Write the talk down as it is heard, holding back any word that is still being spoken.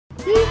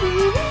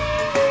Mimi,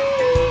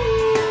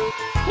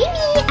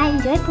 I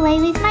enjoy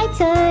playing with my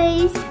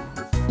toys.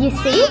 You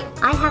see,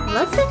 I have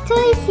lots of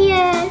toys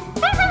here.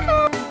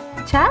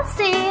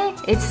 Chelsea,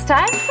 it's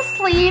time to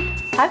sleep.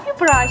 Have you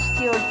brushed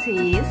your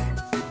teeth?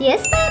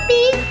 Yes,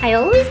 baby. I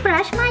always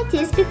brush my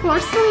teeth before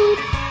sleep.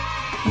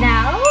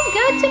 Now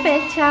go to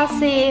bed,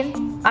 Chelsea.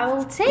 I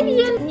will tell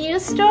you a new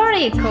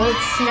story called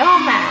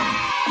Snowman.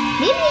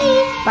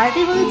 Mimi,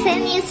 Barbie will tell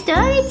me a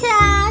story to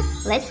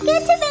us. Let's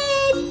get to bed.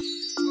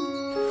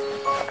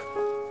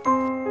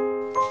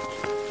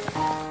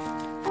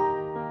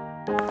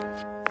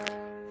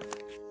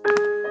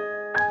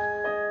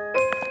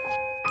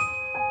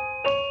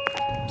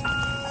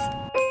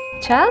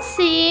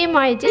 Chelsea,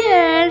 my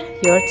dear,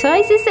 your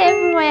toys is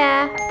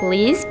everywhere.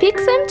 Please pick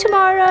them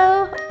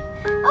tomorrow.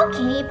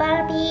 Okay,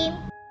 Barbie.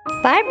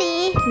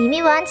 Barbie,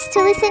 Mimi wants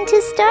to listen to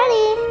a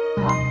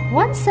story.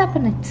 Once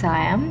upon a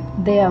time,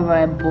 there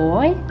were a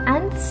boy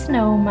and a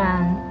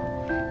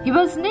snowman. He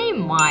was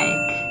named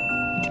Mike.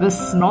 It was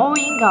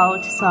snowing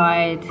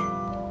outside,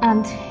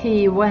 and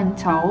he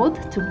went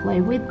out to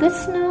play with the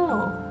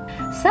snow.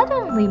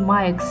 Suddenly,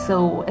 Mike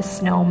saw a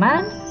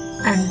snowman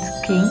and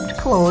came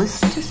close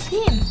to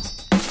see him.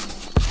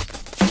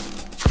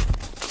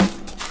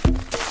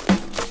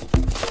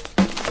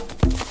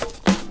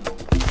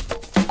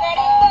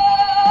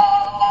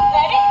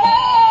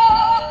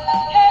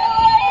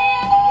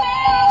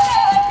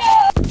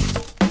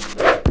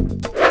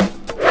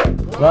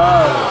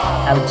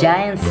 Wow, a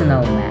giant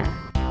snowman.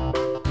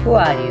 Who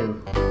are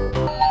you?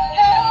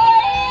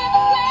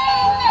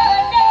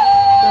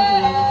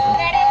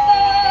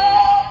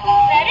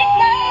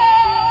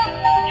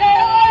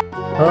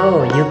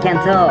 Oh, you can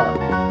talk.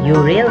 You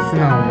real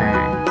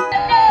snowman.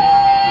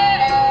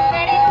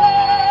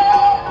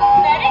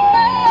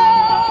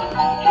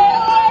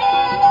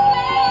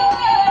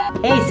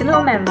 Hey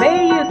snowman,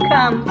 where you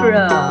come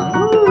from?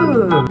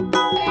 Ooh.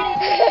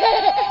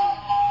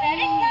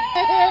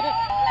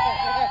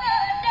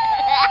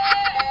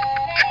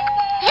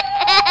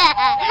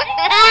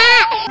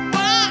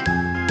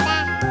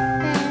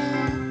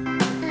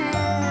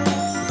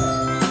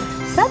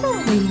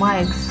 Suddenly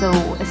Mike saw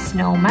a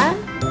snowman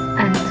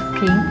and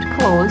came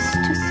close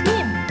to see him.